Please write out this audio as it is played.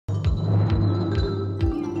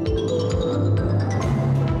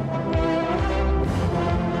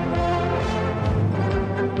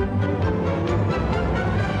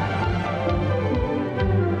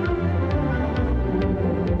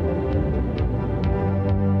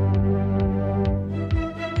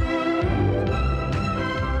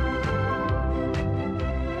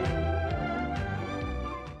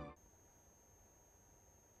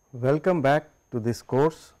Welcome back to this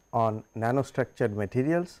course on nanostructured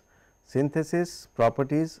materials, synthesis,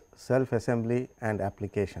 properties, self assembly and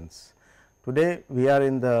applications. Today we are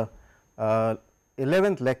in the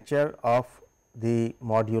 11th lecture of the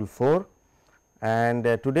module 4, and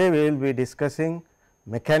today we will be discussing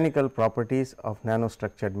mechanical properties of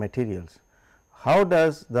nanostructured materials. How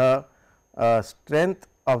does the strength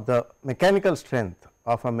of the mechanical strength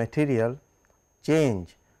of a material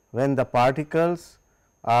change when the particles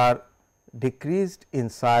are decreased in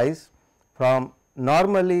size from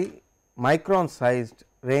normally micron sized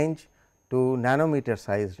range to nanometer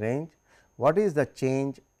sized range? What is the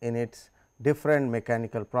change in its different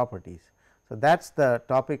mechanical properties? So, that is the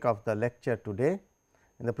topic of the lecture today.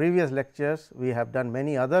 In the previous lectures we have done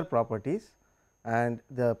many other properties, and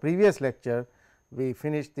the previous lecture we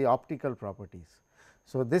finished the optical properties.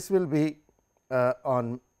 So, this will be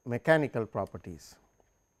on mechanical properties.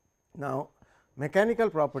 Now, mechanical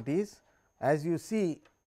properties, as you see,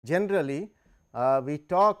 generally we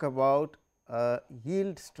talk about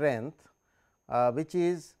yield strength, which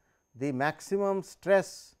is the maximum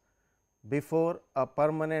stress before a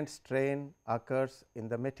permanent strain occurs in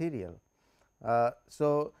the material.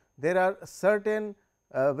 So, there are certain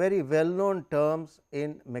very well known terms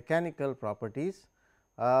in mechanical properties,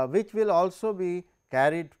 which will also be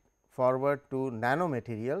carried forward to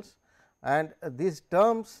nanomaterials, and these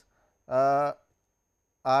terms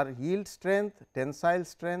are yield strength, tensile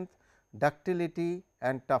strength, ductility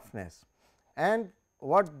and toughness, and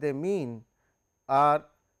what they mean are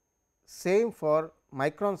same for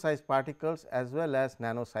micron sized particles as well as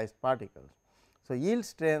nano sized particles. So, yield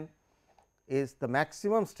strength is the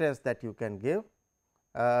maximum stress that you can give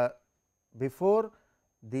before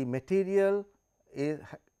the material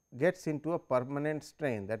gets into a permanent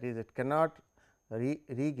strain, that is, it cannot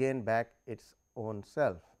regain back its own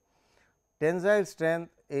self. Tensile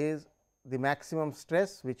strength is the maximum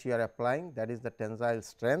stress which you are applying, that is the tensile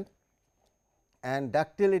strength, and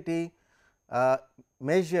ductility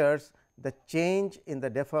measures the change in the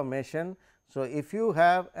deformation. So, if you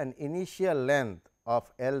have an initial length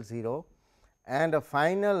of L0 and a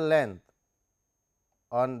final length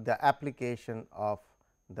on the application of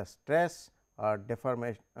the stress or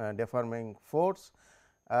deforming force,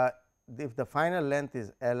 if the final length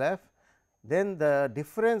is Lf, then the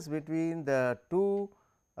difference between the two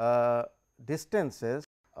distances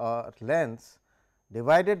or lengths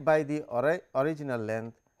divided by the original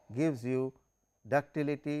length gives you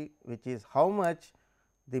ductility, which is how much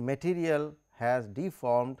the material has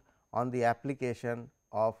deformed on the application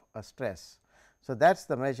of a stress. So, that is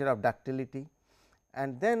the measure of ductility,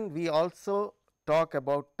 and then we also talk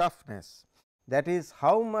about toughness, that is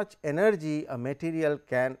how much energy a material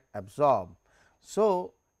can absorb.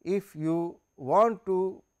 So, if you want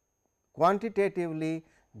to quantitatively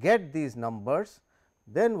get these numbers,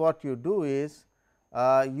 then what you do is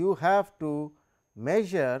you have to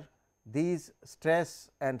measure these stress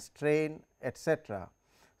and strain, etc.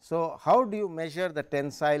 So, how do you measure the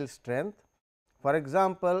tensile strength? For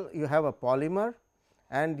example, you have a polymer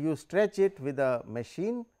and you stretch it with a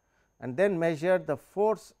machine and then measure the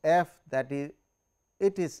force F that it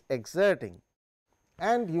is exerting,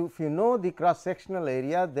 and if you know the cross sectional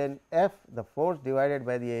area, then F, the force divided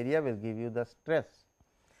by the area, will give you the stress.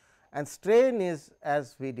 And strain is,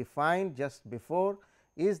 as we defined just before,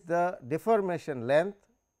 is the deformation length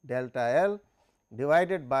delta L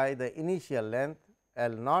divided by the initial length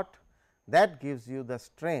L naught, that gives you the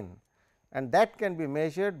strain, and that can be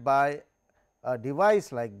measured by a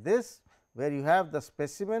device like this, where you have the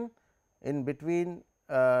specimen in between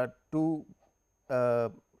two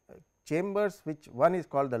chambers, which one is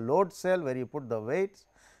called the load cell, where you put the weights,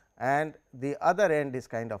 and the other end is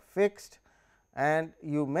kind of fixed, and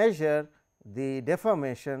you measure the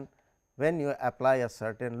deformation when you apply a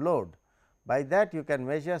certain load. By that you can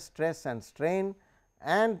measure stress and strain,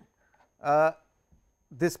 and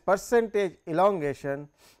this percentage elongation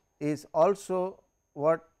is also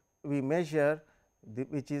what we measure,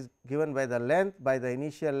 which is given by the length by the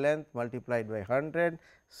initial length multiplied by 100.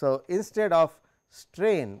 So, instead of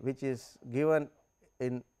strain, which is given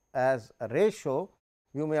in as a ratio,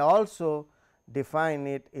 you may also define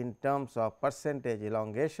it in terms of percentage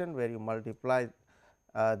elongation, where you multiply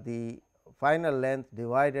the final length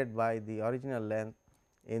divided by the original length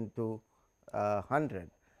into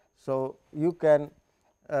 100. So, you can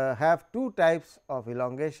have two types of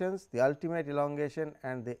elongations, the ultimate elongation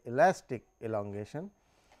and the elastic elongation.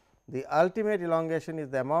 The ultimate elongation is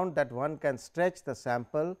the amount that one can stretch the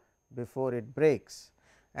sample before it breaks,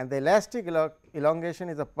 and the elastic elongation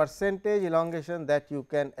is a percentage elongation that you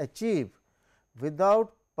can achieve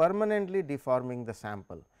without permanently deforming the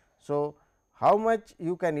sample. So, how much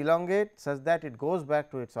you can elongate such that it goes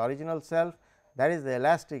back to its original self, that is the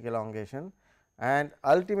elastic elongation, and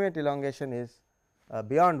ultimate elongation is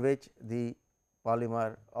beyond which the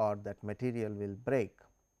polymer or that material will break.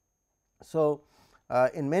 So,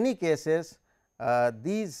 in many cases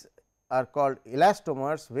these are called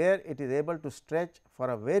elastomers, where it is able to stretch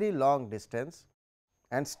for a very long distance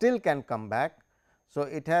and still can come back. So,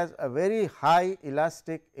 it has a very high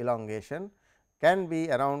elastic elongation, can be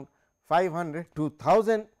around 500 to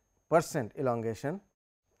 1000% elongation,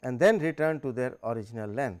 and then return to their original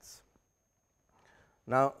lengths.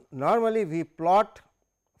 Now, normally we plot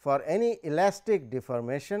for any elastic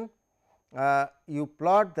deformation, you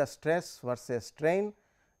plot the stress versus strain,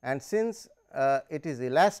 and since it is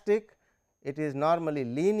elastic, it is normally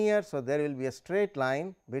linear. So, there will be a straight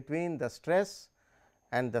line between the stress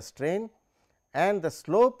and the strain, and the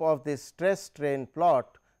slope of this stress strain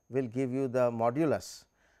plot will give you the modulus,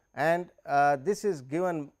 and this is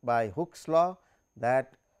given by Hooke's law,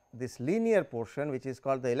 that this linear portion, which is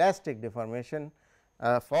called the elastic deformation,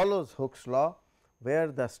 follows Hooke's law,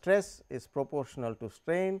 where the stress is proportional to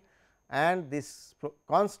strain, and this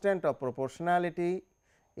constant of proportionality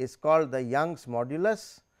is called the Young's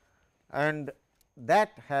modulus, and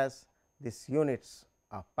that has these units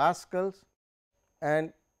of pascals.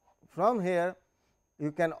 And from here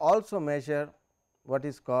you can also measure what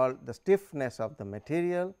is called the stiffness of the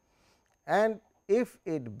material, and if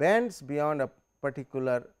it bends beyond a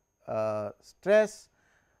particular stress,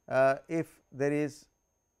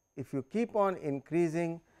 if you keep on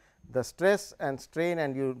increasing the stress and strain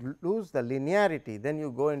and you lose the linearity, then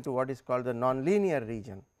you go into what is called the nonlinear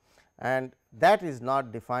region, and that is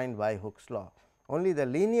not defined by Hooke's law. Only the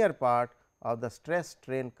linear part of the stress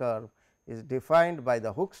strain curve is defined by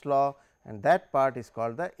the Hooke's law, and that part is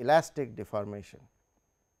called the elastic deformation.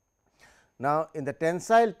 Now, in the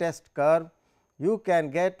tensile test curve, you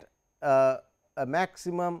can get a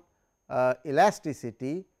maximum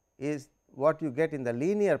elasticity is what you get in the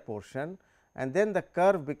linear portion, and then the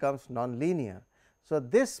curve becomes nonlinear. So,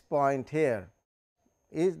 this point here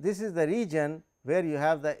is the region where you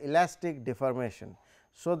have the elastic deformation.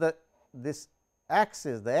 So, this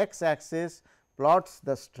axis, the x axis, plots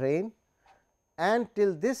the strain, and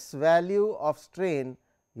till this value of strain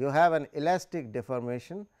you have an elastic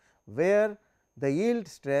deformation, where the yield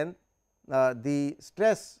strength, the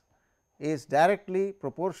stress is directly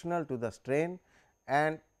proportional to the strain,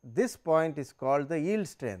 and this point is called the yield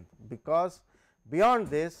strength, because beyond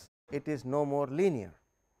this it is no more linear,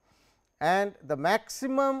 and the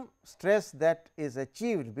maximum stress that is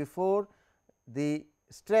achieved before the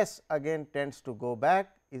stress again tends to go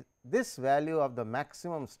back is this value of the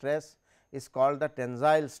maximum stress is called the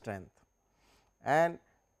tensile strength, and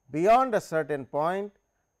beyond a certain point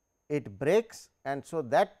it breaks, and so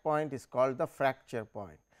that point is called the fracture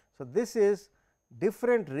point. So, this is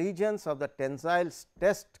different regions of the tensile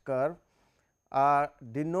test curve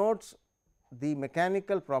denotes the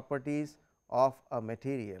mechanical properties of a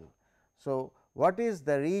material. So, what is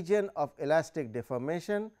the region of elastic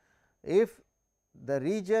deformation? If the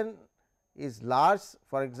region is large,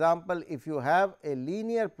 for example, if you have a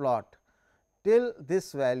linear plot till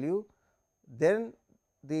this value, then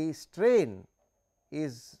the strain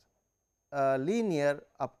is linear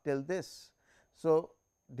up till this. So,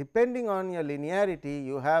 depending on your linearity,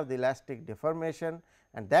 you have the elastic deformation,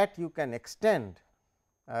 and that you can extend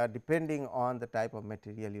depending on the type of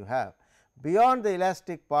material you have. Beyond the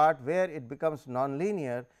elastic part, where it becomes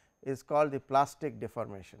nonlinear, is called the plastic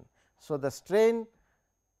deformation. So, the strain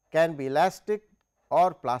can be elastic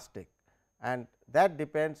or plastic, and that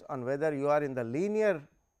depends on whether you are in the linear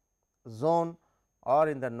zone or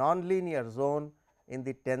in the nonlinear zone in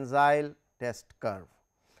the tensile test curve.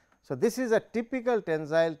 So, this is a typical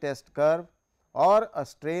tensile test curve or a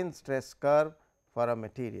strain stress curve for a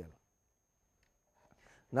material.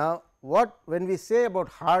 Now, when we say about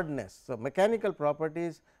hardness, so mechanical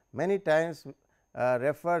properties many times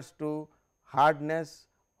refers to hardness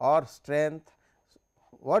or strength.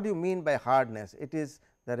 What do you mean by hardness? It is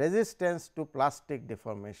the resistance to plastic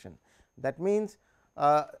deformation. That means,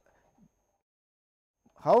 how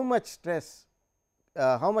much stress,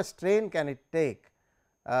 how much strain can it take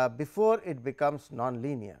before it becomes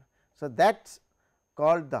nonlinear. So, that is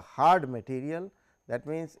called the hard material. That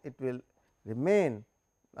means, it will remain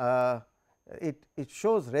it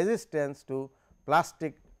shows resistance to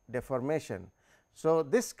plastic deformation. So,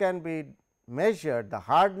 this can be measured, the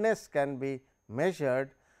hardness can be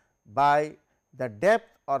measured by the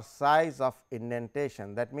depth or size of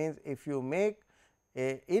indentation. That means, if you make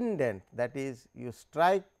a indent, that is you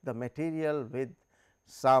strike the material with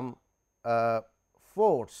some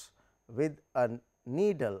force with a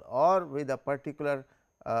needle or with a particular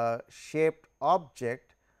shaped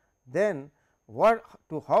object, then what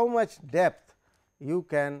to how much depth you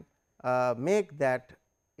can make that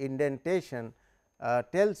indentation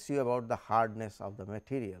tells you about the hardness of the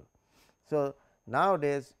material. So,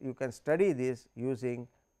 nowadays you can study this using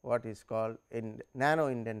what is called in nano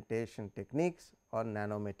indentation techniques on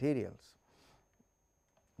nanomaterials.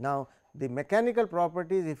 Now, the mechanical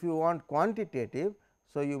properties, if you want quantitative,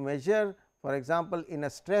 so you measure, for example, in a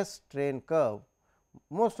stress strain curve,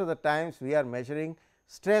 most of the times we are measuring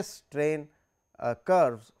stress strain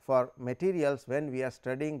curves for materials when we are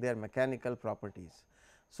studying their mechanical properties.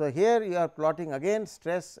 So, here you are plotting again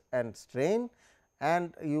stress and strain,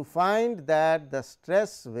 and you find that the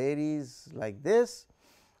stress varies like this,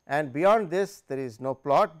 and beyond this there is no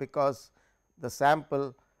plot because the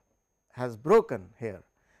sample has broken here,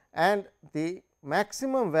 and the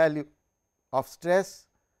maximum value of stress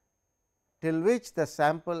till which the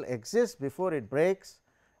sample exists before it breaks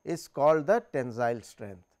is called the tensile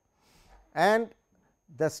strength, and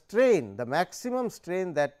the strain, the maximum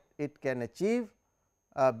strain that it can achieve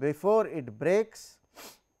before it breaks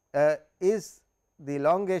is the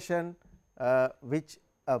elongation which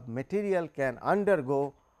a material can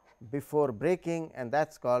undergo before breaking, and that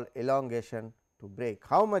is called elongation to break.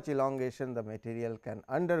 How much elongation the material can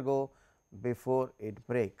undergo before it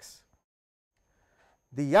breaks.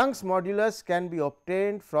 The Young's modulus can be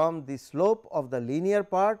obtained from the slope of the linear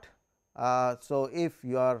part. So, if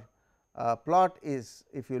your plot is,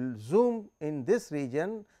 if you zoom in this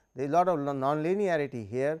region, there is a lot of nonlinearity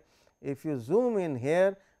here. If you zoom in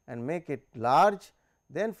here and make it large,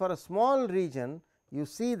 then for a small region you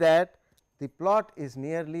see that the plot is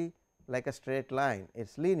nearly like a straight line, it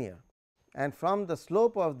is linear, and from the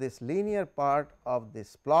slope of this linear part of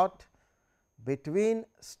this plot between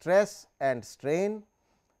stress and strain,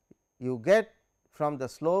 you get from the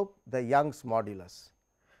slope the Young's modulus,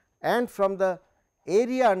 and from the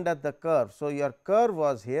area under the curve. So, your curve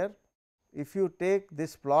was here. If you take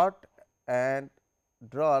this plot and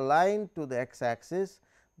draw a line to the x axis,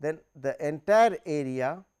 then the entire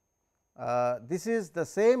area, this is the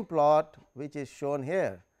same plot which is shown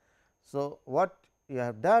here. So, what you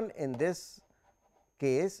have done in this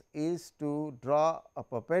case is to draw a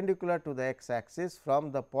perpendicular to the x axis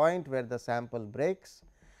from the point where the sample breaks,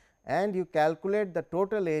 and you calculate the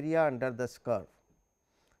total area under this curve,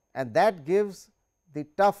 and that gives the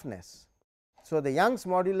toughness. So, the Young's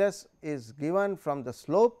modulus is given from the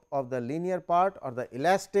slope of the linear part or the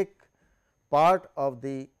elastic part of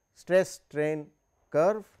the stress strain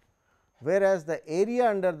curve, whereas the area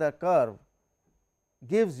under the curve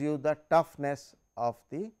gives you the toughness of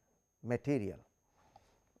the material.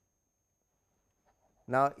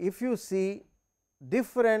 Now, if you see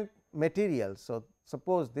different materials, so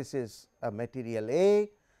suppose this is a material A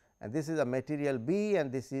and this is a material B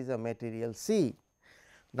and this is a material C.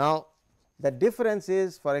 Now, the difference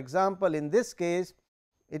is, for example, in this case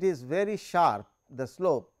it is very sharp, the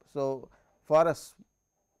slope. So, for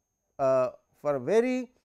a very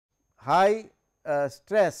high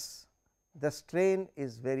stress, the strain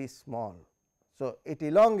is very small. So, it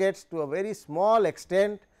elongates to a very small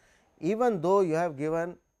extent, even though you have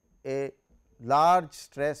given a large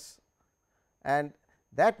stress, and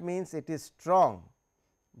that means it is strong,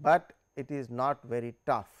 but it is not very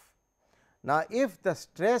tough. Now, if the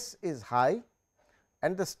stress is high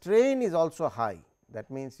and the strain is also high, that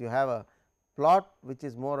means you have a plot which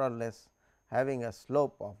is more or less having a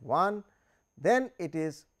slope of 1, then it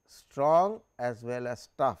is strong as well as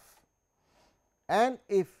tough. And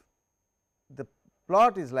if the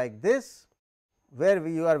plot is like this, where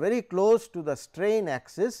you are very close to the strain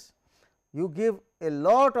axis, you give a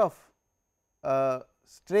lot of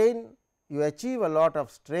strain, you achieve a lot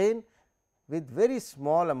of strain with very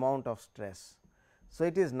small amount of stress. So,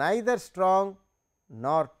 it is neither strong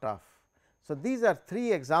nor tough. So, these are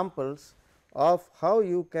three examples of how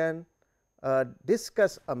you can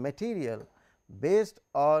discuss a material based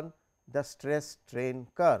on the stress strain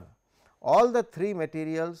curve. All the three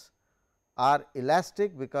materials are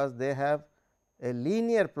elastic because they have a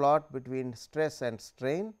linear plot between stress and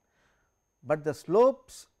strain, but the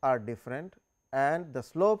slopes are different and the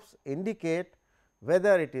slopes indicate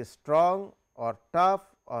whether it is strong or tough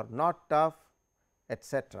or not tough,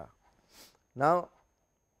 etc. Now,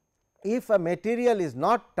 if a material is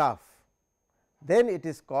not tough, then it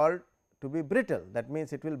is called to be brittle, that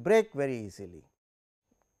means it will break very easily,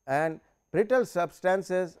 and brittle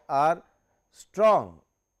substances are strong,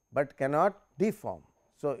 but cannot deform.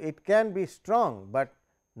 So, it can be strong, but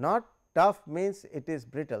not tough means it is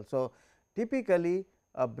brittle. So, typically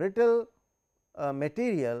a brittle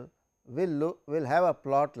material will have a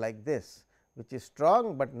plot like this, which is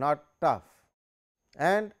strong, but not tough.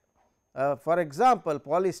 And for example,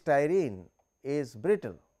 polystyrene is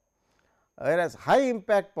brittle, whereas high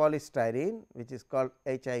impact polystyrene, which is called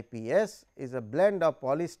HIPS, is a blend of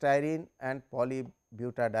polystyrene and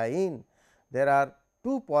polybutadiene. There are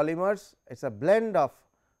two polymers, it is a blend of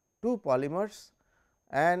two polymers,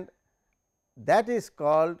 and that is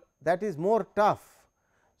more tough.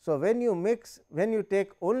 So, when you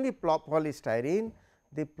take only polystyrene,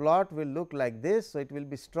 the plot will look like this. So, it will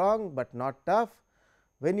be strong, but not tough.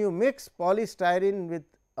 When you mix polystyrene with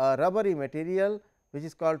a rubbery material, which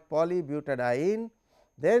is called polybutadiene,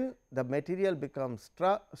 then the material becomes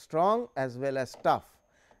strong as well as tough,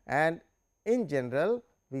 and in general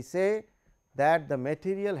we say that the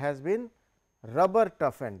material has been rubber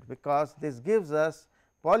toughened, because this gives us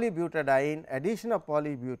polybutadiene, addition of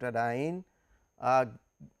polybutadiene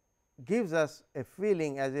gives us a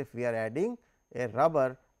feeling as if we are adding a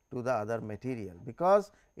rubber to the other material,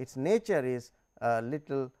 because its nature is a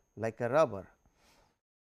little like a rubber.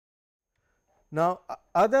 Now,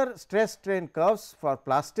 other stress strain curves for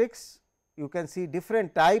plastics, you can see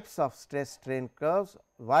different types of stress strain curves.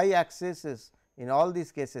 Y axis is in all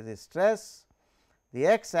these cases is stress, the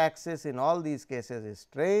x axis in all these cases is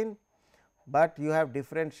strain, but you have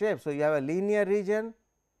different shapes. So, you have a linear region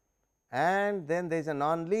and then there is a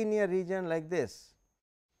non-linear region like this.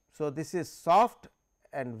 So, this is soft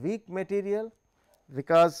and weak material,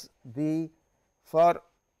 because for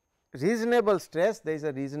reasonable stress there is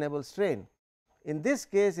a reasonable strain. In this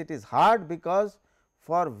case it is hard, because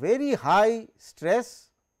for very high stress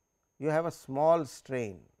you have a small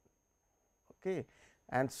strain, okay.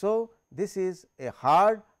 And so, this is a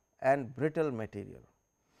hard and brittle material.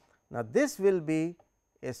 Now, this will be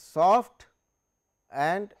a soft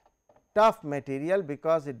and tough material,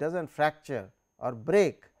 because it does not fracture or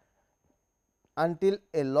break until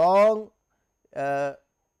a long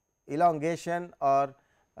elongation, or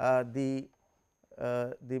the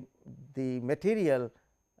material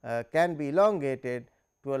can be elongated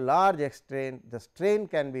to a large extent. The strain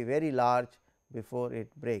can be very large before it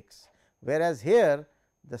breaks, whereas here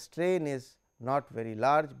the strain is not very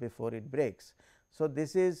large before it breaks. So,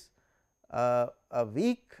 this is a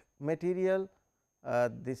weak material,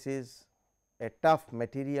 this is a tough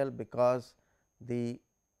material, because the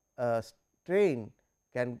strain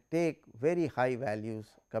can take very high values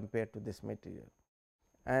compared to this material.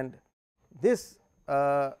 And this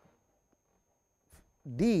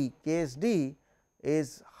D, case D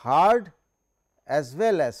is hard as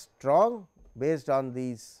well as strong based on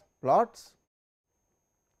these plots,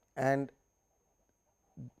 and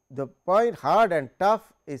the point hard and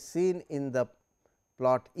tough is seen in the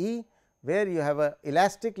plot E, where you have a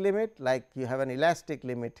elastic limit, like you have an elastic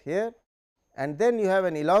limit here, and then you have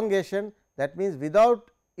an elongation. That means,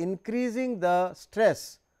 without increasing the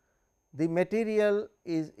stress, the material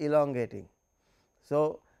is elongating.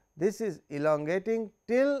 So, this is elongating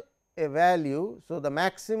till a value. So, the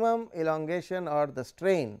maximum elongation or the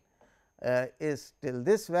strain is till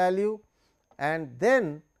this value, and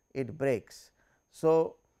then it breaks.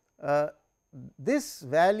 So, this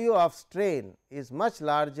value of strain is much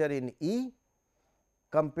larger in E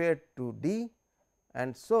compared to D,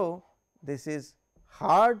 and so this is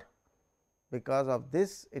hard. Because of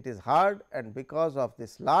this it is hard, and because of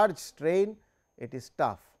this large strain it is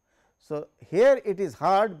tough. So, here it is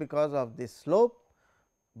hard because of this slope,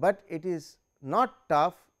 but it is not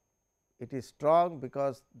tough, it is strong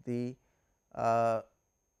because the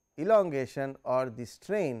elongation or the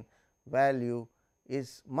strain value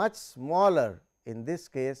is much smaller in this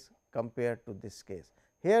case compared to this case.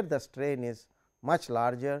 Here the strain is much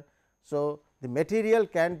larger. So, the material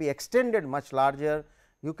can be extended much larger,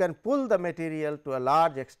 you can pull the material to a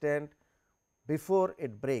large extent before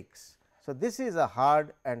it breaks. So, this is a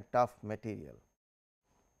hard and tough material.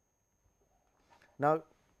 Now,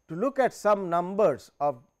 to look at some numbers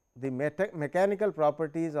of the mechanical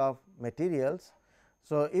properties of materials.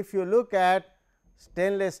 So, if you look at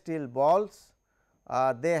stainless steel balls,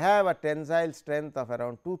 they have a tensile strength of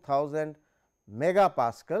around 2000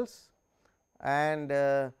 megapascals, and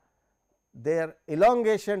their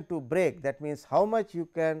elongation to break, that means, how much you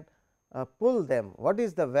can pull them, what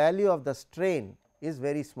is the value of the strain is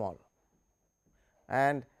very small,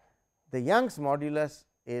 and the Young's modulus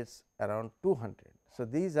is around 200. So,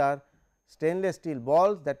 these are stainless steel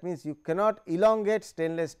balls, that means, you cannot elongate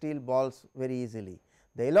stainless steel balls very easily,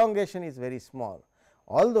 the elongation is very small,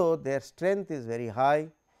 although their strength is very high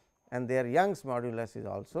and their Young's modulus is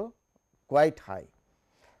also quite high.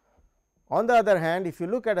 On the other hand, if you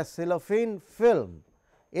look at a cellophane film,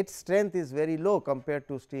 its strength is very low compared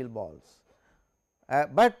to steel balls,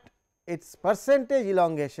 but its percentage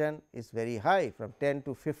elongation is very high from 10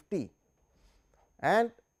 to 50,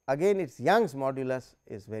 and again its Young's modulus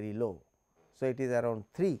is very low. So, it is around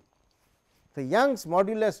 3. So, Young's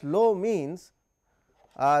modulus low means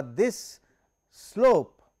this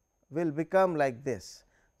slope will become like this.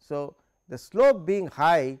 So, the slope being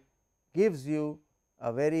high gives you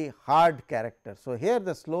a very hard character. So, here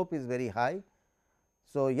the slope is very high.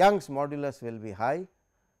 So, Young's modulus will be high,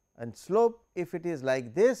 and slope if it is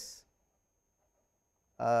like this,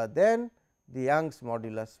 then the Young's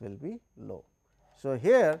modulus will be low. So,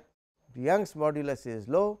 here the Young's modulus is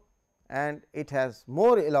low and it has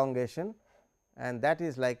more elongation, and that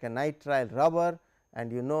is like a nitrile rubber,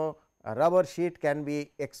 and you know a rubber sheet can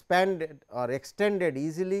be expanded or extended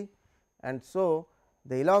easily, and so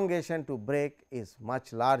the elongation to break is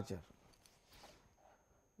much larger.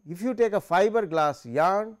 If you take a fiberglass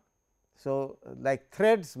yarn, so like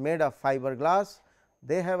threads made of fiberglass,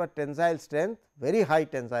 they have a tensile strength, very high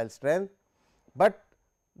tensile strength, but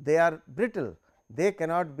they are brittle, they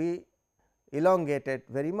cannot be elongated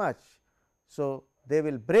very much. So, they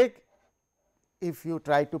will break if you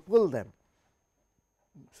try to pull them.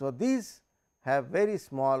 So, these have very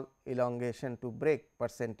small elongation to break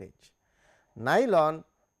percentage. Nylon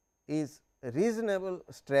is reasonable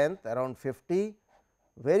strength around 50,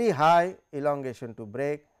 very high elongation to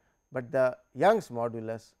break, but the Young's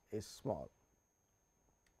modulus is small.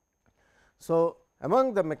 So,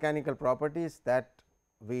 among the mechanical properties that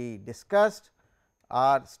we discussed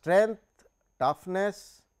are strength,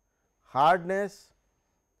 toughness, hardness,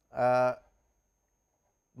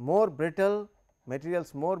 more brittle,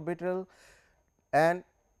 materials more brittle, and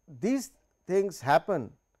these things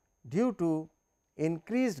happen due to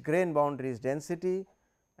increased grain boundaries density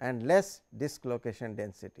and less dislocation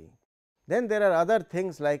density. Then there are other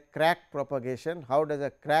things like crack propagation, how does a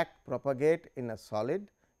crack propagate in a solid,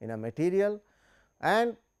 in a material,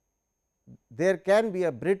 and there can be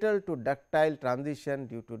a brittle to ductile transition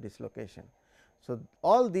due to dislocation. So,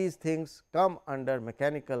 all these things come under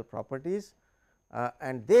mechanical properties,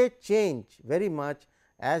 and they change very much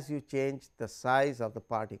as you change the size of the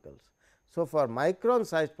particles. So, for micron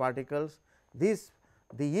sized particles, the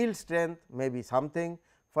yield strength may be something,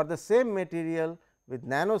 for the same material with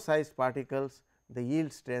nano sized particles, the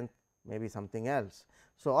yield strength may be something else.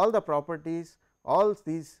 So, all the properties, all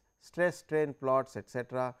these stress strain plots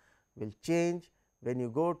etcetera will change when you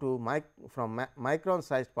go to from micron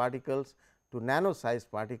sized particles to nano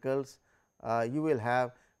sized particles. You will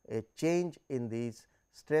have a change in these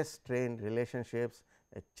stress strain relationships,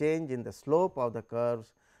 a change in the slope of the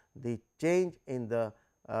curves, the change in the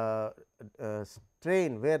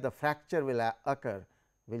strain where the fracture will occur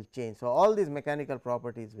will change. So, all these mechanical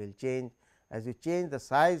properties will change as you change the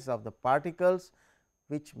size of the particles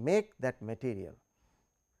which make that material.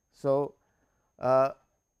 So,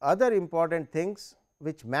 other important things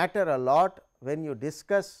which matter a lot when you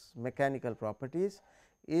discuss mechanical properties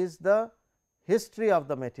is the history of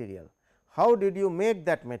the material. How did you make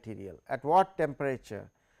that material, at what temperature,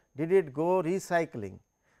 did it go recycling,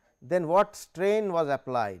 then what strain was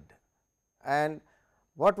applied, and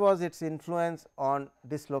what was its influence on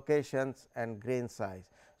dislocations and grain size.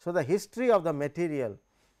 So, the history of the material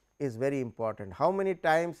is very important, how many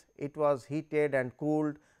times it was heated and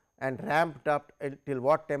cooled and ramped up till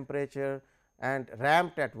what temperature, and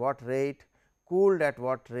ramped at what rate, cooled at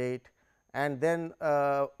what rate, and then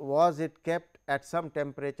was it kept at some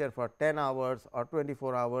temperature for 10 hours or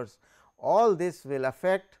 24 hours. All this will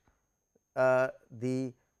affect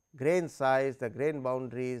the grain size, the grain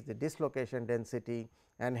boundaries, the dislocation density,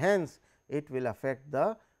 and hence it will affect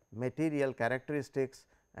the material characteristics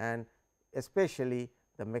and especially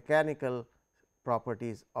the mechanical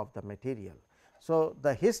properties of the material. So,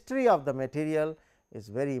 the history of the material is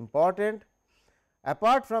very important.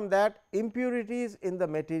 Apart from that, impurities in the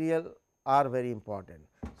material are very important.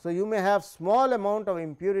 So, you may have small amount of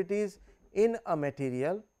impurities in a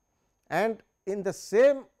material, and in the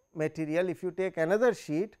same material if you take another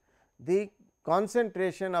sheet, the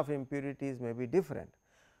concentration of impurities may be different.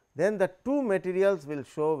 Then the two materials will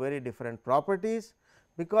show very different properties,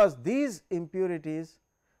 because these impurities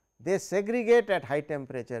they segregate at high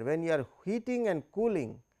temperature. When you are heating and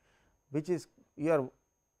cooling, which is you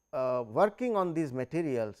are working on these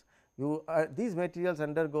materials, these materials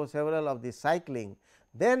undergo several of the cycling,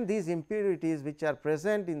 then these impurities which are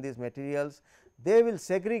present in these materials, they will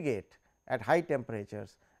segregate at high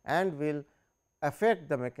temperatures and will affect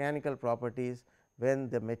the mechanical properties when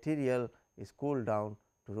the material is cooled down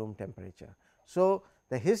to room temperature. So,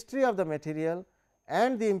 the history of the material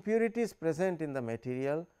and the impurities present in the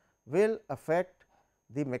material will affect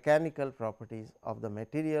the mechanical properties of the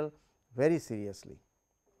material very seriously.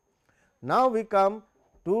 Now, we come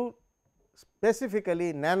to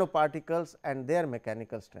specifically nanoparticles and their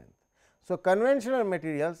mechanical strength. So, conventional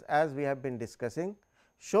materials, as we have been discussing,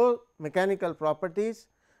 show mechanical properties,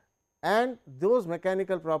 and those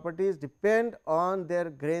mechanical properties depend on their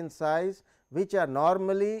grain size, which are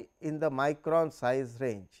normally in the micron size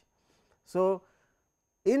range. So,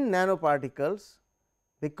 in nanoparticles,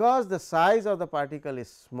 because the size of the particle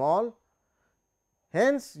is small,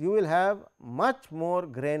 hence you will have much more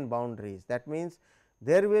grain boundaries. That means,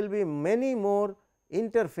 there will be many more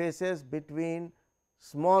interfaces between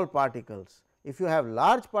small particles. If you have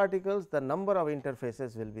large particles, the number of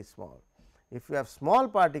interfaces will be small. If you have small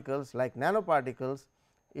particles like nanoparticles,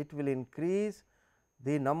 it will increase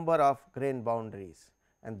the number of grain boundaries,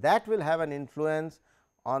 and that will have an influence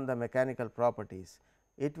on the mechanical properties.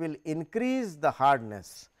 It will increase the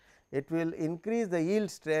hardness, it will increase the yield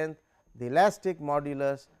strength, the elastic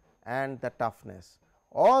modulus and the toughness.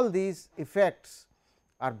 All these effects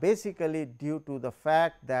are basically due to the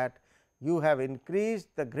fact that you have increased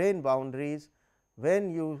the grain boundaries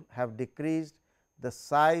when you have decreased the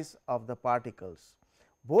size of the particles.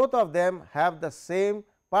 Both of them have the same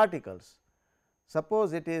particles.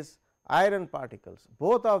 Suppose it is iron particles,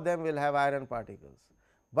 both of them will have iron particles,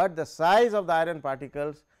 but the size of the iron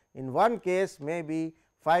particles in one case may be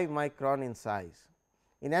 5 micron in size,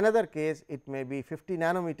 in another case it may be 50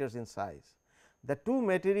 nanometers in size. The two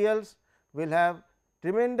materials will have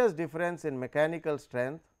tremendous difference in mechanical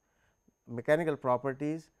strength, mechanical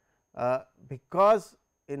properties, because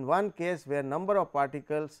in one case where number of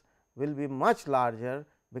particles will be much larger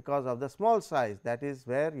because of the small size, that is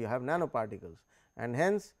where you have nanoparticles, and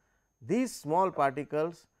hence these small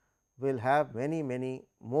particles will have many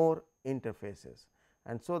more interfaces,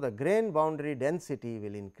 and so the grain boundary density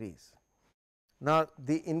will increase. Now,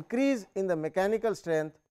 the increase in the mechanical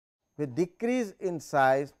strength with decrease in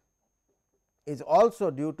size is also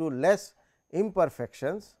due to less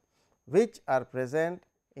imperfections which are present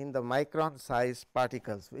in the micron size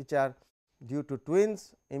particles, which are due to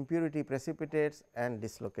twins, impurity precipitates and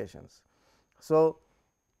dislocations. So,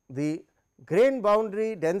 the grain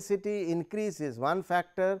boundary density increase is one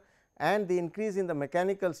factor, and the increase in the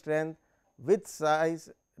mechanical strength with size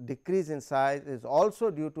decrease in size is also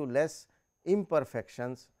due to less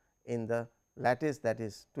imperfections in the lattice, that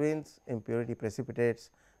is twins, impurity precipitates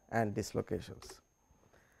and dislocations.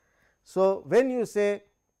 So, when you say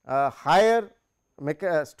higher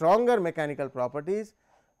stronger mechanical properties,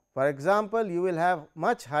 for example, you will have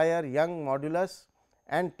much higher Young modulus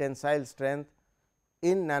and tensile strength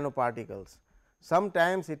in nanoparticles.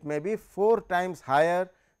 Sometimes it may be 4 times higher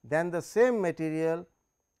than the same material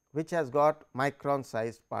which has got micron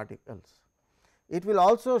sized particles. It will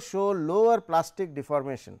also show lower plastic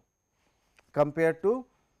deformation compared to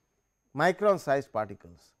micron sized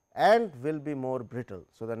particles and will be more brittle.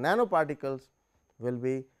 So, the nanoparticles will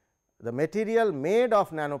be, the material made of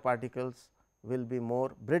nanoparticles will be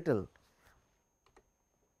more brittle.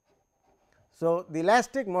 So, the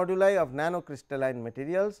elastic moduli of nanocrystalline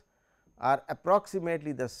materials are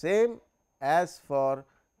approximately the same as for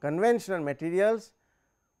conventional materials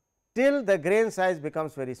till the grain size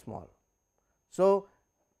becomes very small. So,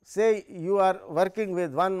 say you are working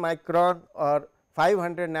with 1 micron or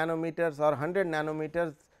 500 nanometers or 100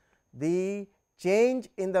 nanometers, the change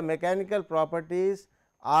in the mechanical properties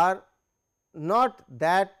are not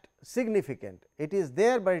that significant. It is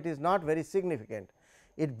there, but it is not very significant.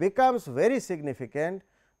 It becomes very significant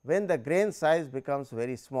when the grain size becomes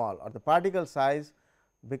very small or the particle size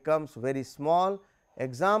becomes very small.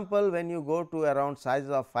 Example, when you go to around sizes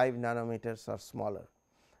of 5 nanometers or smaller,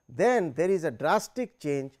 then there is a drastic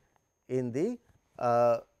change in the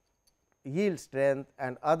yield strength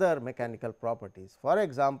and other mechanical properties. For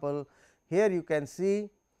example, here you can see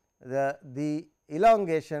the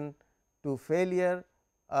elongation to failure.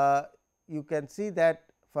 You can see that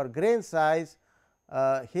for grain size,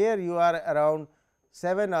 here you are around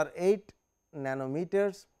 7 or 8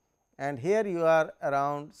 nanometers, and here you are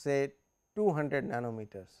around say 200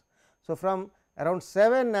 nanometers. So, from around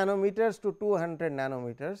 7 nanometers to 200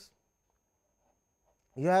 nanometers,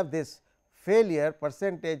 you have this failure,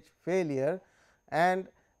 percentage failure, and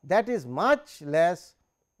that is much less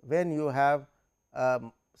when you have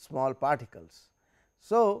small particles.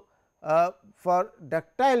 So, for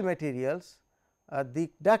ductile materials, the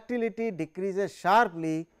ductility decreases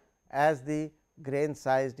sharply as the grain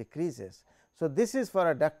size decreases. So, this is for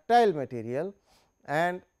a ductile material,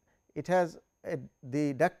 and it has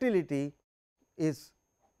the ductility is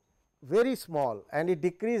very small and it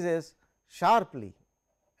decreases sharply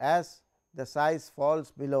as the size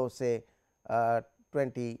falls below say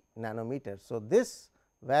 20 nanometers. So, this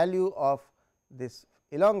value of this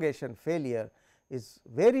elongation failure is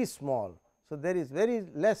very small. So, there is very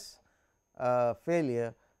less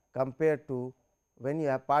failure compared to when you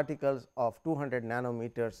have particles of 200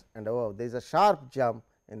 nanometers and above. There is a sharp jump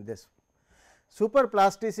in this.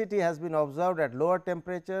 Superplasticity has been observed at lower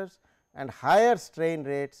temperatures and higher strain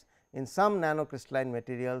rates in some nanocrystalline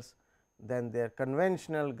materials than their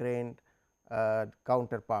conventional grained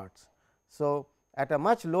counterparts. So, at a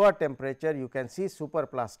much lower temperature you can see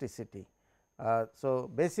superplasticity. So,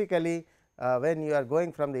 basically when you are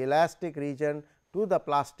going from the elastic region to the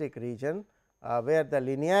plastic region, where the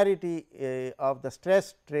linearity of the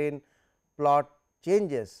stress strain plot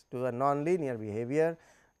changes to a nonlinear behavior,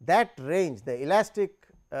 that range, the elastic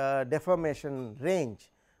deformation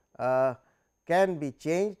range can be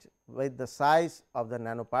changed with the size of the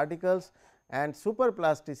nanoparticles, and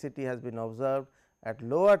superplasticity has been observed at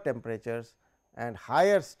lower temperatures and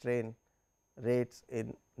higher strain rates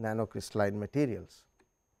in nanocrystalline materials.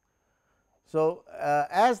 So,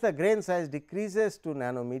 as the grain size decreases to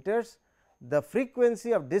nanometers, the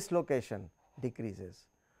frequency of dislocation decreases,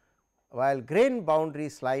 while grain boundary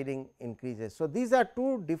sliding increases. So, these are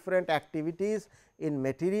two different activities in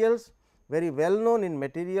materials. Very well known in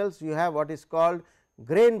materials, you have what is called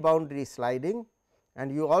grain boundary sliding,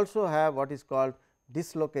 and you also have what is called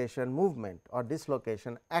dislocation movement or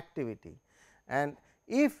dislocation activity. And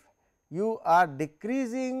if you are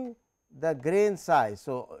decreasing the grain size,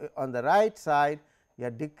 so on the right side you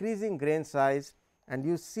are decreasing grain size and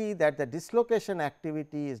you see that the dislocation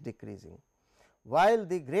activity is decreasing, while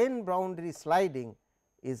the grain boundary sliding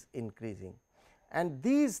is increasing. And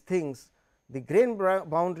these things, the grain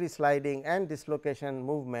boundary sliding and dislocation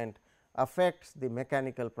movement, affects the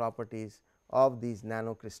mechanical properties of these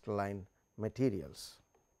nanocrystalline materials.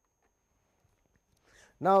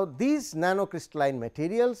 Now, these nanocrystalline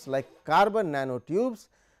materials like carbon nanotubes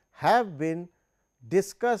have been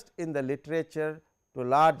discussed in the literature to a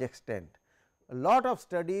large extent. A lot of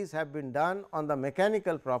studies have been done on the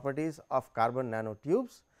mechanical properties of carbon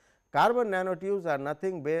nanotubes. Carbon nanotubes are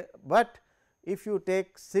nothing but if you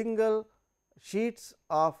take single sheets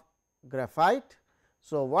of graphite.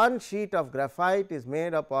 So, one sheet of graphite is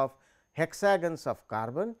made up of hexagons of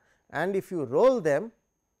carbon, and if you roll them,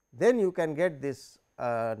 then you can get this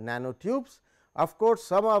nanotubes. Of course,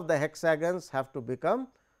 some of the hexagons have to become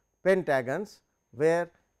pentagons, where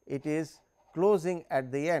it is closing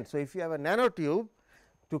at the end. So, if you have a nanotube,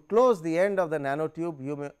 to close the end of the nanotube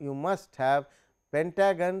you must have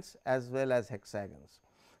pentagons as well as hexagons.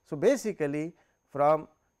 So, basically from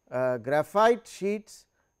graphite sheets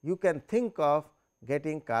you can think of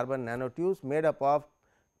getting carbon nanotubes made up of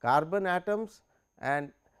carbon atoms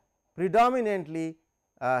and predominantly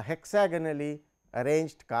hexagonally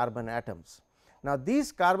arranged carbon atoms. Now,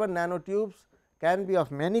 these carbon nanotubes can be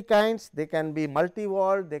of many kinds. They can be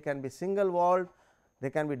multi-walled, they can be single walled, they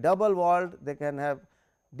can be double walled, they can have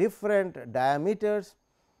different diameters,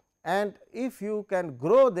 and if you can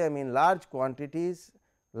grow them in large quantities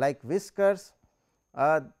like whiskers,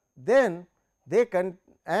 then they can,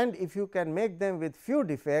 and if you can make them with few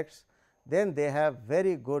defects, then they have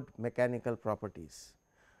very good mechanical properties.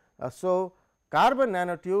 So, carbon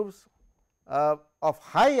nanotubes of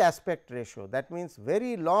high aspect ratio, that means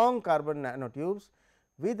very long carbon nanotubes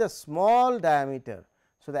with a small diameter.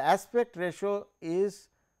 So, the aspect ratio is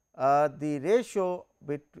the ratio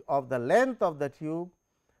of the length of the tube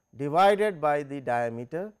divided by the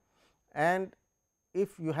diameter, and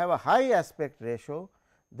if you have a high aspect ratio,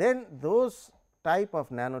 then those type of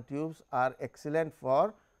nanotubes are excellent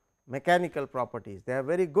for mechanical properties. They have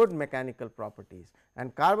very good mechanical properties,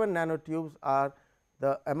 and carbon nanotubes are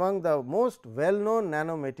among the most well known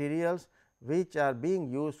nanomaterials which are being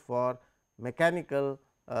used for mechanical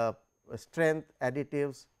strength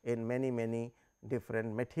additives in many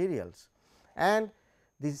different materials. And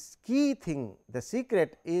this key thing, the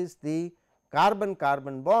secret is the carbon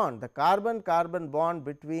carbon bond. The carbon carbon bond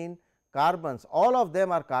between carbons, all of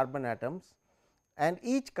them are carbon atoms, and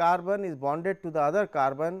each carbon is bonded to the other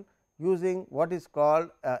carbon using what is called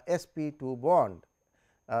sp2 bond,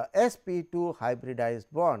 sp2 hybridized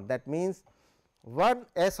bond. That means, one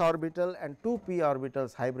s orbital and two p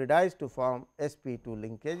orbitals hybridized to form sp2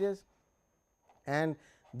 linkages, and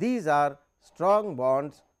these are strong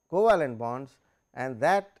bonds, covalent bonds, and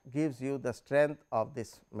that gives you the strength of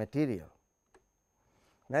this material.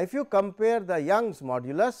 Now, if you compare the Young's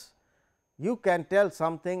modulus, you can tell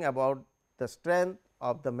something about the strength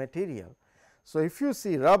of the material. So, if you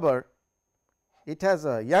see rubber, it has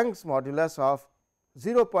a Young's modulus of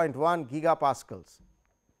 0.1 gigapascals,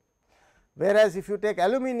 whereas if you take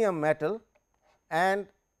aluminum metal and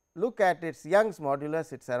look at its Young's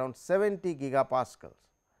modulus, it is around 70 gigapascals.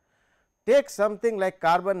 Take something like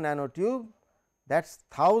carbon nanotube, that is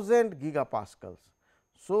 1000 gigapascals.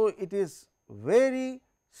 So, it is very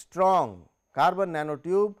strong carbon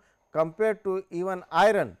nanotube compared to even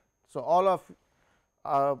iron. So, all of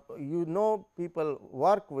people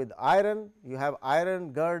work with iron, you have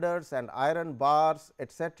iron girders and iron bars,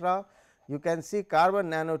 etc. You can see carbon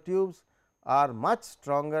nanotubes are much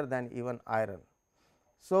stronger than even iron.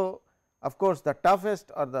 So, of course, the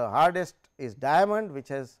toughest or the hardest is diamond, which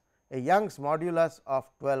has a Young's modulus of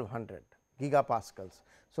 1200 gigapascals.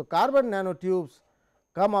 So, carbon nanotubes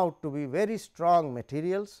come out to be very strong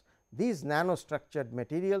materials. These nanostructured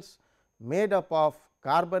materials made up of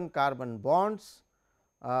carbon carbon bonds,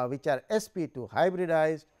 which are sp2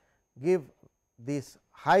 hybridized, give this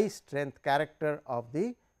high strength character of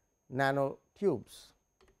the nanotubes.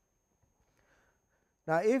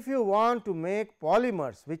 Now, if you want to make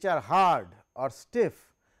polymers which are hard or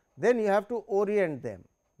stiff, then you have to orient them.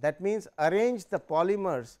 That means, arrange the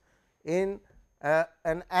polymers in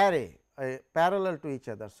an array parallel to each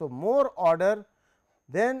other. So, more order,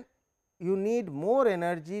 then you need more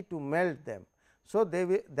energy to melt them. So,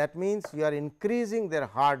 that means you are increasing their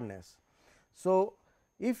hardness. So,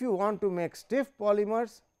 if you want to make stiff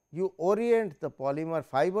polymers, you orient the polymer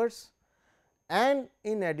fibers, and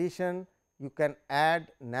in addition you can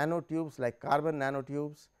add nanotubes like carbon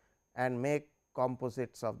nanotubes and make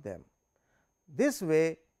composites of them. This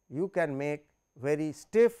way you can make very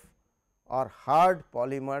stiff or hard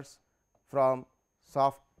polymers from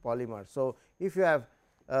soft polymers. So, if you have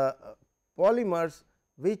polymers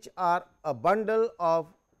which are a bundle of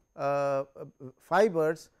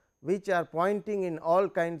fibers which are pointing in all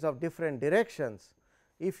kinds of different directions,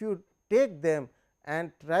 if you take them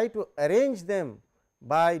and try to arrange them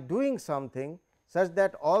by doing something such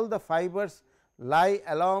that all the fibers lie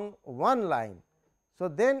along one line. So,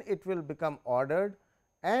 then it will become ordered,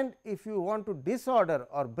 and if you want to disorder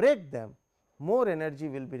or break them, more energy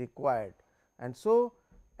will be required. And so,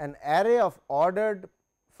 an array of ordered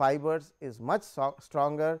fibers is much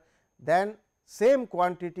stronger than same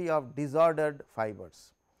quantity of disordered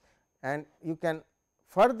fibers, and you can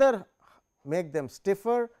further make them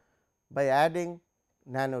stiffer by adding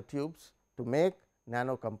nanotubes to make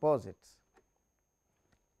nanocomposites.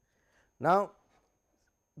 Now,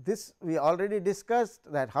 this we already discussed,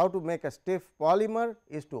 that how to make a stiff polymer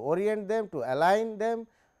is to orient them, to align them,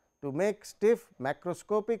 to make stiff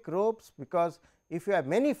macroscopic ropes, because if you have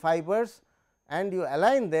many fibers and you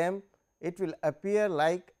align them, it will appear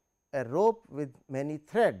like a rope with many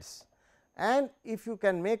threads. And if you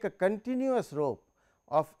can make a continuous rope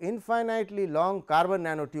of infinitely long carbon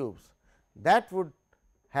nanotubes, that would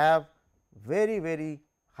have very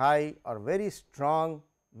high or very strong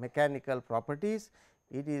mechanical properties.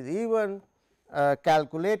 It is even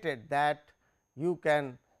calculated that you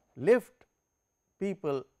can lift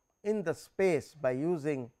people in the space by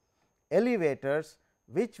using elevators,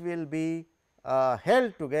 which will be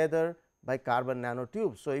held together by carbon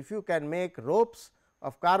nanotubes. So, if you can make ropes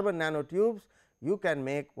of carbon nanotubes, you can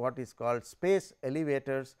make what is called space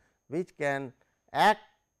elevators, which can act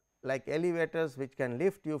like elevators, which can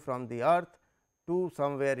lift you from the earth to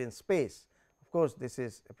somewhere in space. Of course, this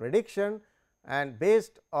is a prediction, and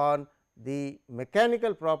based on the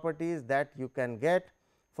mechanical properties that you can get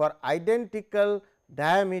for identical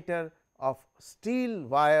diameter of steel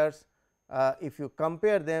wires, if you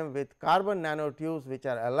compare them with carbon nanotubes which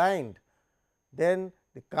are aligned, then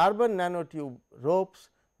the carbon nanotube ropes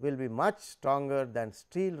will be much stronger than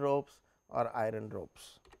steel ropes or iron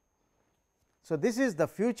ropes. So, this is the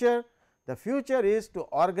future. The future is to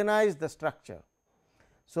organize the structure.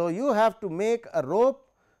 So, you have to make a rope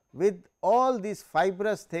with all these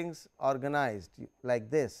fibrous things organized like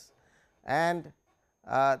this, and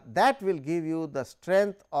that will give you the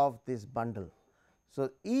strength of this bundle.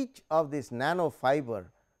 So, each of this nano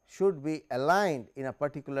fiber should be aligned in a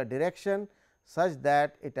particular direction, such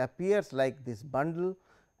that it appears like this bundle,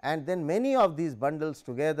 and then many of these bundles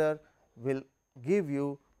together will give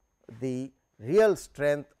you the real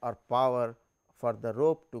strength or power for the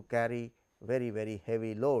rope to carry very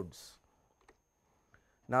heavy loads.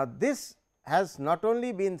 Now, this has not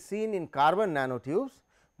only been seen in carbon nanotubes,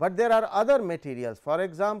 but there are other materials. For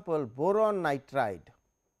example, boron nitride.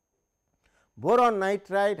 Boron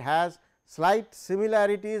nitride has slight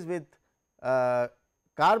similarities with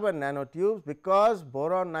carbon nanotubes, because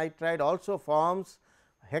boron nitride also forms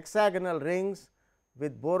hexagonal rings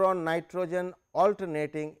with boron nitrogen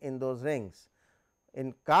alternating in those rings.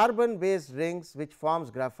 in carbon based rings which forms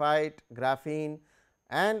graphite, graphene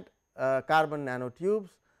and carbon nanotubes,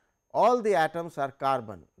 all the atoms are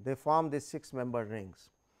carbon, they form these 6 membered rings.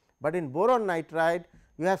 But in boron nitride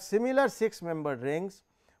you have similar 6 membered rings,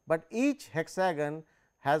 but each hexagon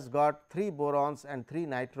has got 3 borons and 3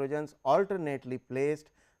 nitrogens alternately placed,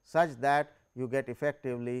 such that you get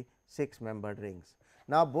effectively 6 membered rings.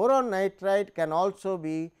 Now, boron nitride can also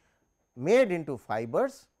be made into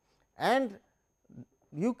fibers, and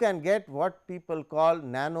you can get what people call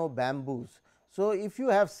nano bamboos. So, if you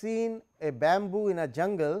have seen a bamboo in a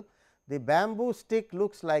jungle, the bamboo stick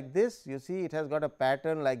looks like this, you see it has got a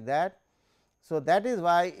pattern like that. So, that is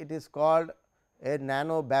why it is called a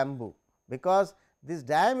nano bamboo, because this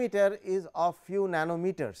diameter is of few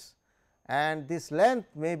nanometers and this length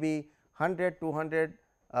may be 100, 200,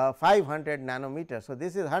 500 nanometers. So,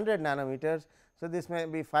 this is 100 nanometers. So, this may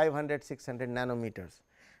be 500, 600 nanometers,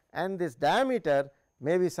 and this diameter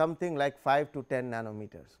may be something like 5 to 10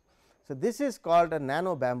 nanometers. So, this is called a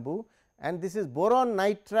nano bamboo, and this is boron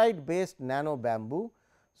nitride based nano bamboo.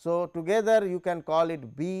 So, together you can call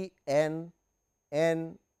it BNNB.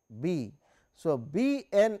 So,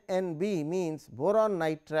 BNNB means boron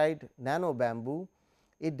nitride nano bamboo.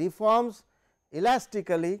 It deforms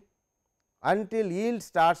elastically until yield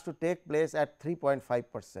starts to take place at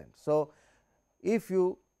 3.5%. So, if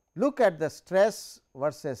you look at the stress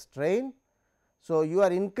versus strain, so you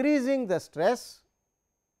are increasing the stress,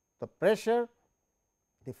 the pressure,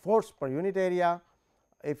 the force per unit area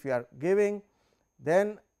if you are giving,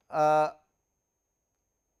 then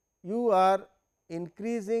you are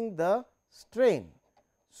increasing the strain.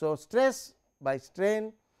 So, stress by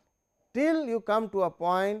strain till you come to a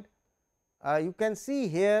point, you can see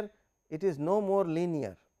here it is no more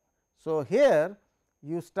linear. So, here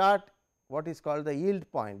you start what is called the yield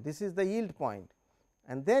point, this is the yield point,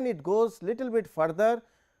 and then it goes little bit further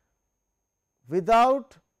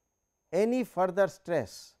without any further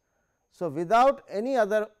stress. So, without any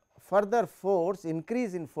other further force,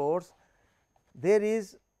 increase in force, there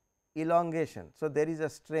is elongation. So, there is a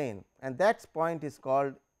strain, and that point is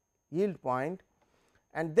called yield point,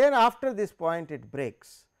 and then after this point it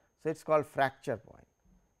breaks. So, it is called fracture point.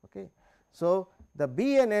 Okay. So, the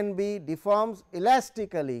BNNB deforms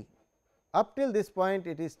elastically, up till this point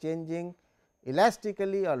it is changing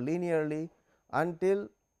elastically or linearly until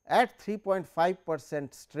at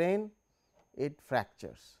 3.5% strain it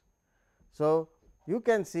fractures. So, you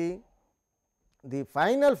can see the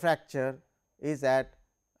final fracture is at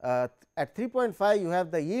 3.5, you have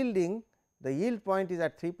the yielding, the yield point is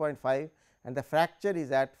at 3.5 and the fracture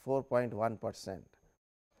is at 4.1%.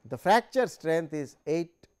 The fracture strength is 8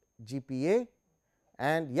 GPa,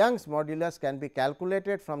 and Young's modulus can be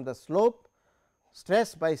calculated from the slope.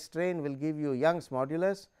 Stress by strain will give you Young's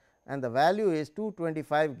modulus, and the value is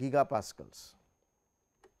 225 gigapascals.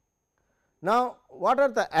 Now, what are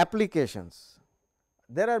the applications?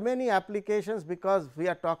 There are many applications, because we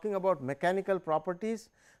are talking about mechanical properties.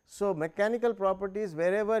 So, mechanical properties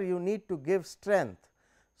wherever you need to give strength.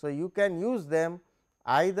 So, you can use them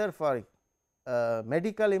either for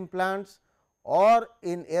medical implants or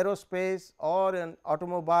in aerospace or in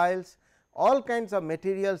automobiles, all kinds of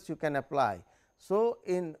materials you can apply. So,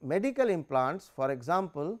 in medical implants, for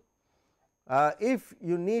example, if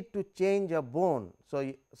you need to change a bone,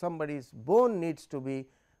 so somebody's bone needs to be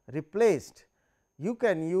replaced, you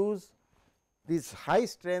can use these high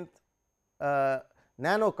strength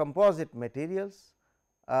nano composite materials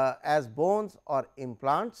as bones or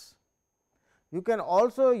implants. You can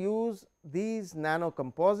also use these nano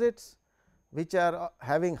composites which are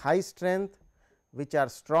having high strength, which are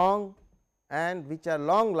strong and which are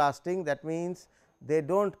long lasting. That means, they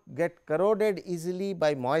do not get corroded easily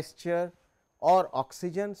by moisture or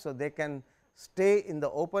oxygen. So, they can stay in the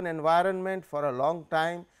open environment for a long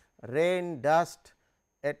time, rain, dust,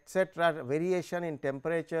 etc., variation in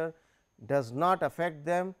temperature does not affect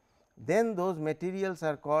them. Then those materials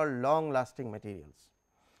are called long lasting materials,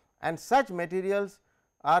 and such materials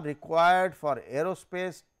are required for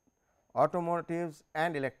aerospace, automotives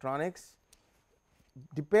and electronics.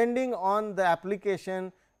 Depending on the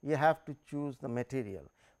application, you have to choose the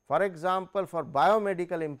material. For example, for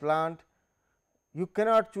biomedical implant, you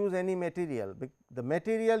cannot choose any material, the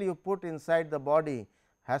material you put inside the body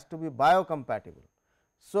has to be biocompatible.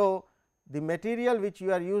 So, the material which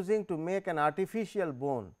you are using to make an artificial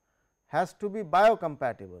bone has to be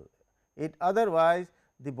biocompatible, it otherwise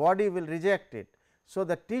the body will reject it. So,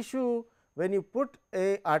 the tissue, when you put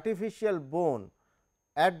a artificial bone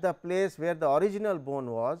at the place where the original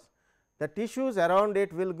bone was, the tissues around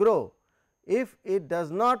it will grow. If it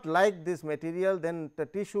does not like this material, then the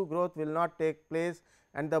tissue growth will not take place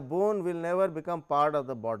and the bone will never become part of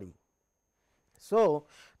the body. So,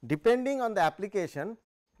 depending on the application,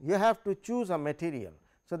 you have to choose a material.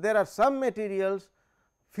 So, there are some materials,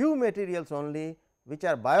 few materials only which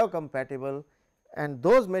are biocompatible, and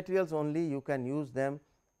those materials only you can use them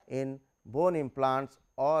in bone implants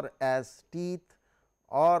or as teeth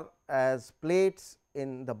or as plates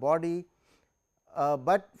in the body.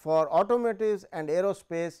 But for automotives and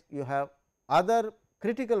aerospace, you have other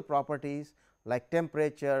critical properties like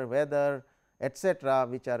temperature, weather, etc.,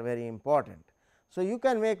 which are very important. So, you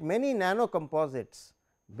can make many nano composites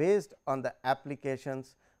based on the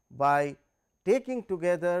applications by taking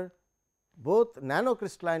together both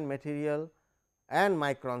nanocrystalline material and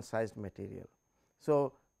micron sized material.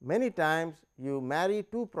 So, many times you marry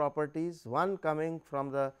two properties, one coming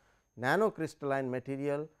from the nanocrystalline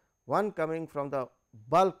material, one coming from the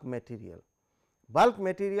bulk material. Bulk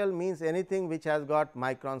material means anything which has got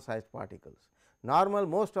micron sized particles. Normal,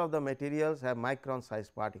 most of the materials have micron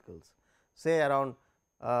sized particles, say around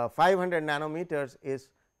 500 nanometers is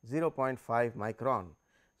 0.5 micron.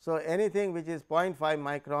 So, anything which is 0.5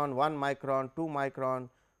 micron, 1 micron, 2 micron,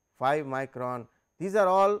 5 micron, these are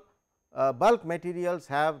all bulk materials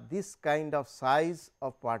have this kind of size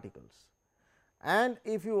of particles. And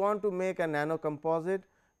if you want to make a nano composite,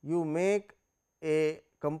 you make a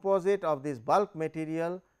composite of this bulk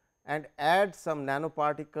material and add some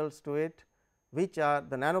nanoparticles to it, which are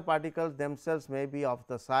the nanoparticles themselves may be of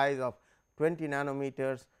the size of 20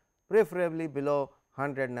 nanometers, preferably below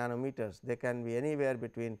 100 nanometers. They can be anywhere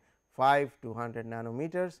between 5 to 100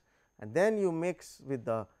 nanometers, and then you mix with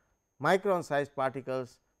the micron sized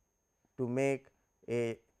particles to make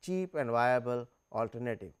a cheap and viable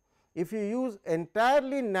alternative. If you use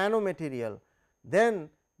entirely nanomaterial, then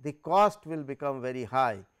the cost will become very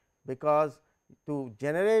high, because to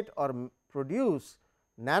generate or produce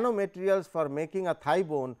nanomaterials for making a thigh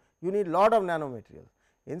bone, you need lot of nanomaterials.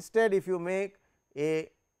 Instead, if you make a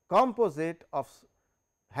composite of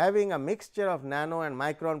having a mixture of nano and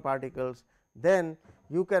micron particles, then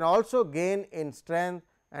you can also gain in strength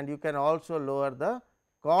and you can also lower the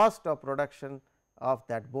cost of production of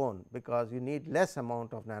that bone, because you need less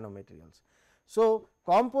amount of nanomaterials. So,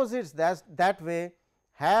 composites that way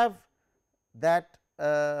have that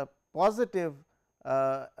positive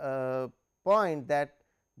point that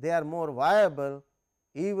they are more viable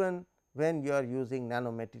even when you are using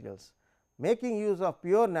nanomaterials. Making use of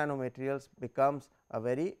pure nanomaterials becomes a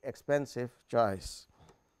very expensive choice.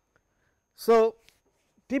 So,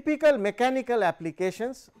 typical mechanical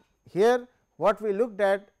applications here, what we looked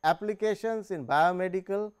at applications in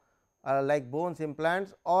biomedical like bones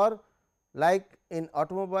implants, or like in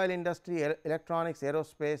automobile industry, electronics,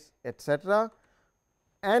 aerospace, etc.,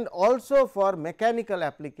 and also for mechanical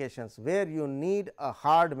applications where you need a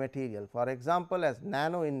hard material, for example, as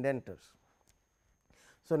nano indenters.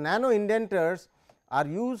 So, nano indenters are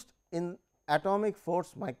used in atomic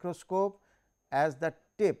force microscope as the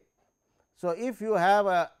tip. So, if you have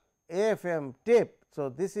a AFM tip, so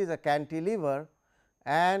this is a cantilever,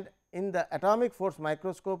 and in the atomic force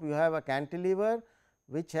microscope you have a cantilever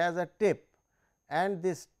which has a tip, and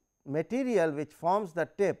this material which forms the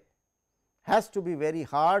tip has to be very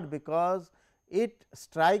hard, because it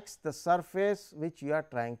strikes the surface which you are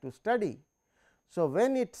trying to study. So,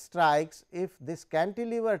 when it strikes, if this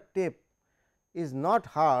cantilever tip is not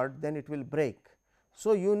hard, then it will break.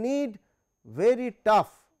 So, you need very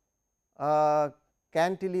tough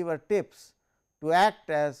cantilever tips to act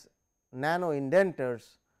as nano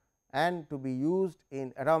indenters and to be used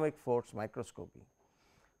in atomic force microscopy.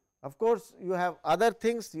 Of course, you have other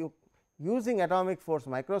things using atomic force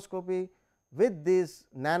microscopy with these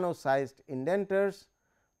nano sized indenters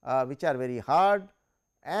which are very hard,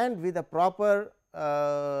 and with a proper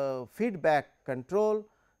feedback control,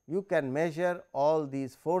 you can measure all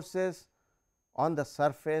these forces on the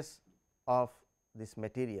surface of this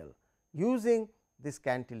material using this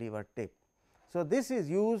cantilever tip. So, this is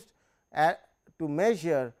used to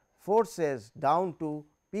measure forces down to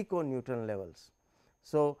piconewton levels.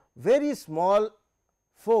 So, very small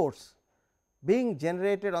force being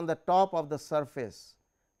generated on the top of the surface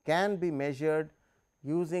can be measured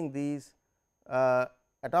using these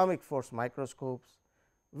atomic force microscopes,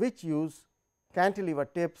 which use cantilever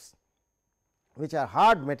tips which are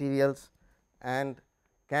hard materials and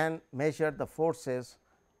can measure the forces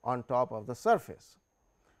on top of the surface.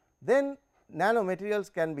 Then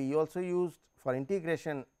nanomaterials can be also used for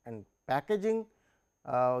integration and packaging.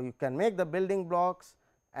 You can make the building blocks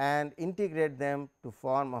and integrate them to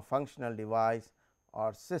form a functional device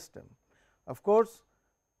or system. Of course,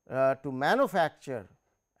 to manufacture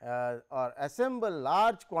or assemble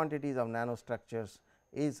large quantities of nanostructures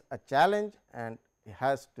is a challenge, and it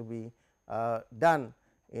has to be done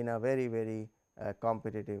in a very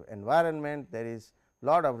competitive environment. There is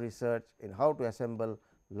lot of research in how to assemble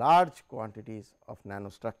large quantities of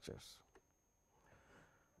nanostructures.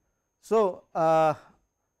 So,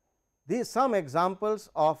 these some examples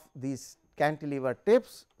of these cantilever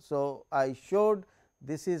tips. So, I showed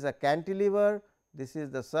this is a cantilever, this is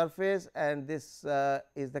the surface, and this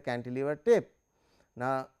is the cantilever tip.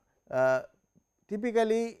 Now,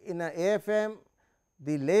 typically in a AFM,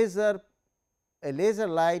 the a laser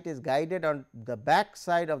light is guided on the back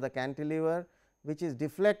side of the cantilever, which is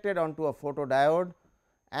deflected onto a photodiode,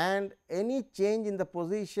 and any change in the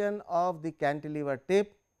position of the cantilever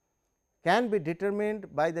tip can be determined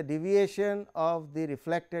by the deviation of the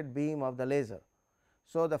reflected beam of the laser.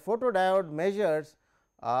 So, the photodiode measures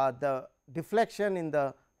the deflection in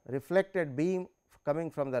the reflected beam coming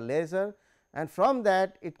from the laser, and from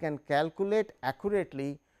that it can calculate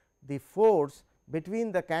accurately the force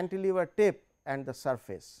between the cantilever tip and the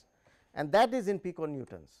surface, and that is in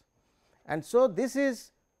piconewtons. And so, this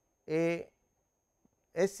is a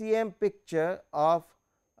SEM picture of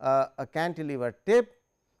a cantilever tip.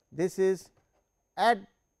 This is at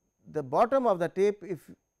the bottom of the tip, if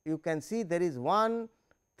you can see there is one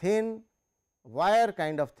thin wire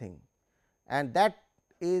kind of thing, and that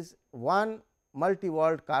is one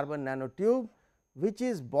multi-walled carbon nanotube, which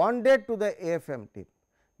is bonded to the AFM tip.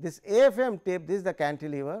 This AFM tip, this is the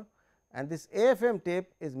cantilever, and this AFM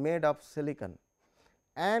tip is made of silicon,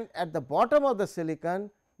 and at the bottom of the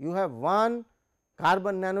silicon you have one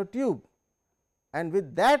carbon nanotube, and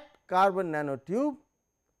with that carbon nanotube,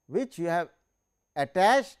 which you have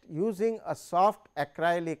attached using a soft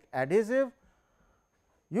acrylic adhesive,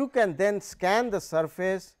 you can then scan the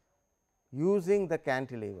surface using the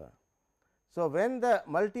cantilever. So, when the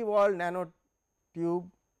multi-walled nanotube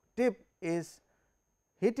tip is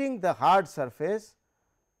hitting the hard surface,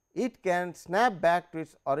 it can snap back to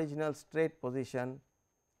its original straight position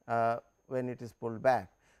when it is pulled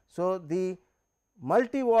back. So, the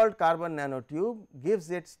multi-walled carbon nanotube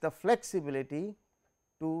gives it the flexibility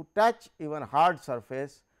to touch even hard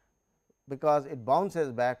surface, because it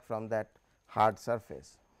bounces back from that hard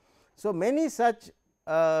surface. So, many such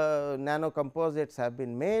nano composites have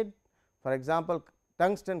been made. For example,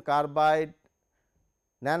 tungsten carbide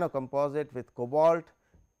nano composite with cobalt,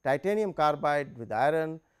 titanium carbide with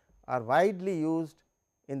iron are widely used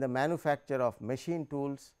in the manufacture of machine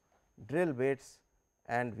tools, drill bits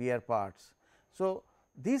and wear parts. So,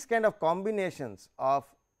 these kind of combinations of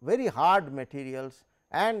very hard materials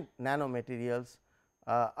and nanomaterials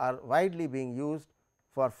are widely being used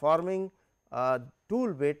for forming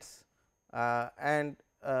tool bits and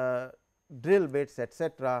drill bits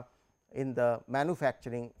etcetera in the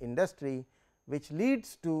manufacturing industry, which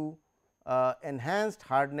leads to enhanced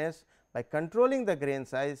hardness by controlling the grain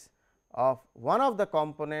size of one of the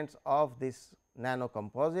components of this nano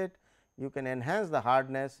composite. You can enhance the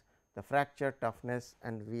hardness, the fracture toughness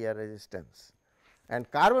and wear resistance. And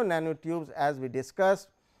carbon nanotubes, as we discussed,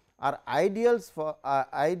 are ideals for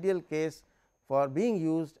ideal case for being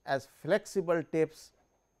used as flexible tips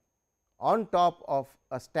on top of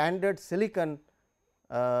a standard silicon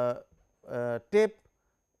tip.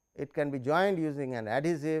 It can be joined using an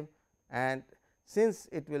adhesive, and since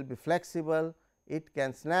it will be flexible, it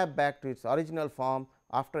can snap back to its original form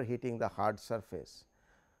after hitting the hard surface.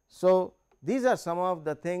 So, these are some of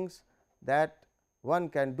the things that one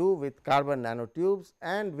can do with carbon nanotubes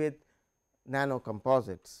and with nano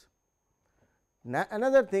composites.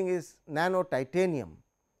 Another thing is nano titanium.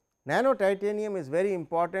 Nano titanium is very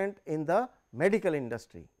important in the medical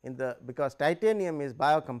industry, because titanium is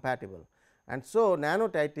biocompatible, and so nano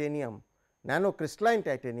titanium, nano crystalline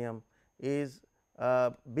titanium is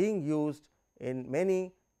being used in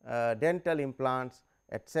many dental implants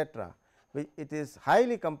etcetera. It is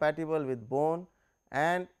highly compatible with bone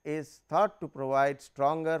and is thought to provide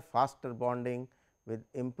stronger, faster bonding with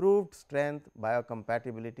improved strength,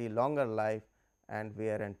 biocompatibility, longer life and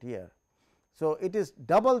wear and tear. So, it is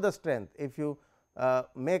double the strength. If you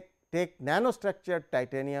take nanostructured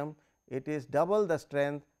titanium, it is double the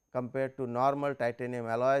strength compared to normal titanium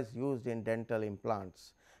alloys used in dental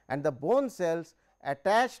implants, and the bone cells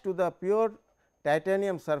attach to the pure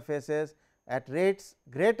titanium surfaces at rates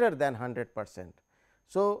greater than 100%.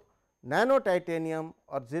 So, nano titanium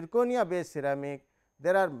or zirconia based ceramic,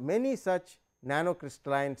 there are many such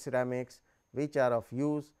nanocrystalline ceramics which are of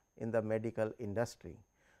use in the medical industry.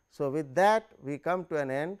 So, with that we come to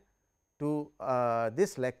an end to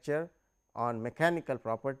this lecture on mechanical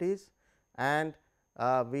properties, and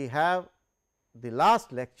we have the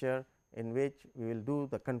last lecture in which we will do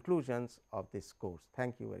the conclusions of this course.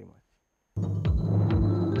 Thank you very much.